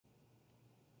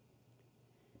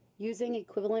using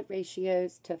equivalent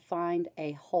ratios to find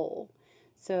a whole.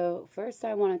 So first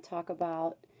I want to talk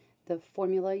about the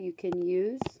formula you can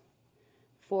use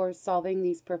for solving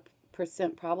these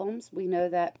percent problems. We know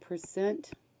that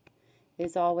percent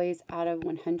is always out of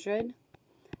 100,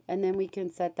 and then we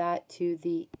can set that to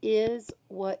the is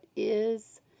what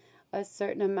is a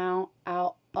certain amount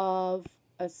out of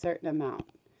a certain amount.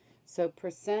 So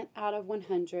percent out of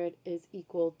 100 is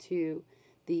equal to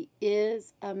the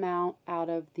is amount out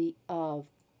of the of.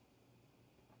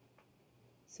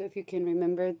 So if you can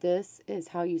remember, this is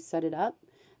how you set it up.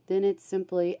 Then it's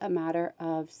simply a matter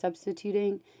of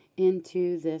substituting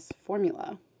into this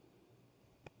formula.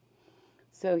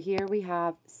 So here we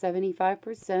have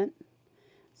 75%.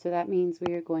 So that means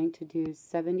we are going to do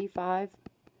 75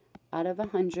 out of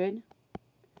 100.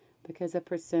 Because a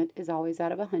percent is always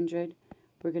out of 100,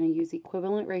 we're going to use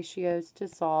equivalent ratios to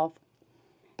solve.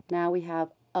 Now we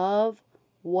have of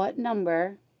what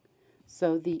number?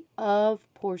 So the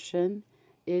of portion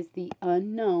is the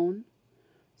unknown.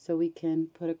 So we can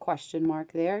put a question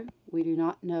mark there. We do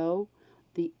not know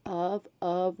the of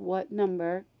what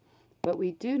number, but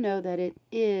we do know that it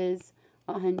is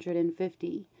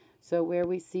 150. So where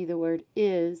we see the word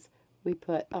is, we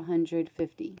put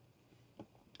 150.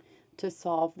 To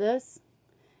solve this,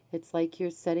 it's like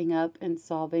you're setting up and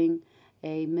solving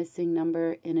a missing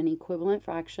number in an equivalent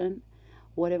fraction.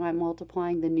 What am I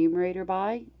multiplying the numerator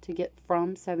by to get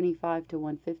from 75 to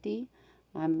 150?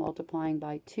 I'm multiplying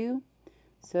by 2.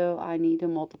 So I need to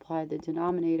multiply the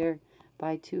denominator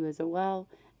by 2 as well,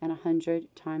 and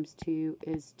 100 times 2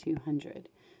 is 200.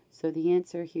 So the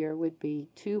answer here would be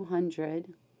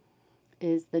 200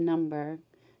 is the number.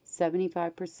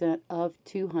 75% of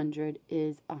 200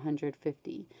 is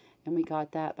 150. And we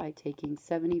got that by taking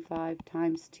 75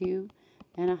 times 2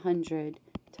 and 100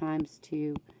 times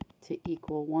 2 to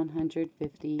equal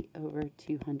 150 over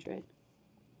 200.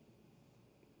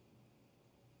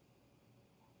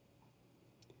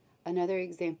 Another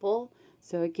example.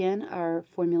 So again, our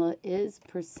formula is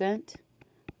percent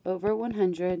over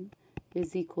 100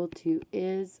 is equal to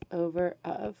is over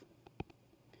of.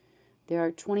 There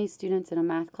are 20 students in a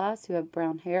math class who have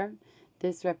brown hair.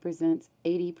 This represents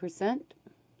 80%.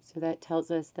 So that tells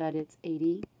us that it's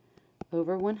 80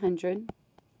 over 100.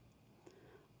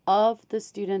 Of the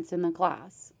students in the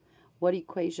class, what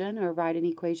equation, or write an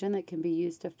equation that can be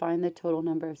used to find the total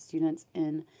number of students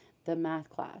in the math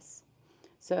class.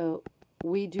 So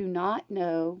we do not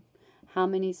know how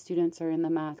many students are in the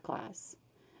math class.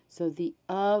 So the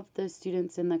of the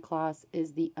students in the class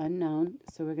is the unknown.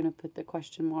 So we're going to put the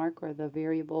question mark or the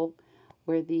variable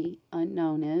where the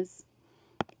unknown is.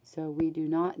 So we do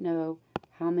not know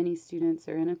how many students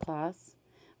are in a class,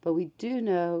 but we do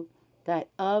know that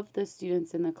of the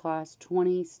students in the class,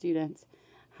 20 students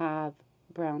have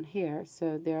brown hair.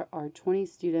 So there are 20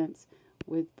 students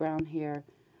with brown hair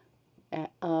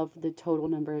of the total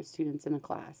number of students in the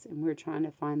class, and we're trying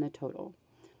to find the total.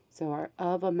 So our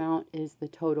of amount is the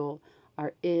total.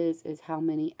 Our is how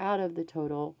many out of the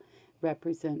total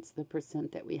represents the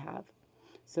percent that we have.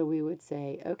 So we would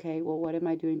say, okay, well, what am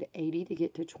I doing to 80 to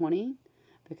get to 20?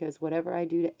 Because whatever I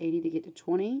do to 80 to get to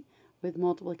 20, with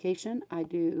multiplication,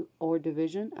 or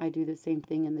division, I do the same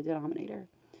thing in the denominator.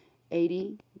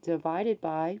 80 divided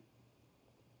by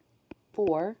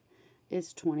 4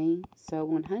 is 20. So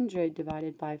 100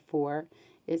 divided by 4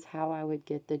 is how I would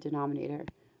get the denominator,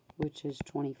 which is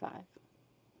 25.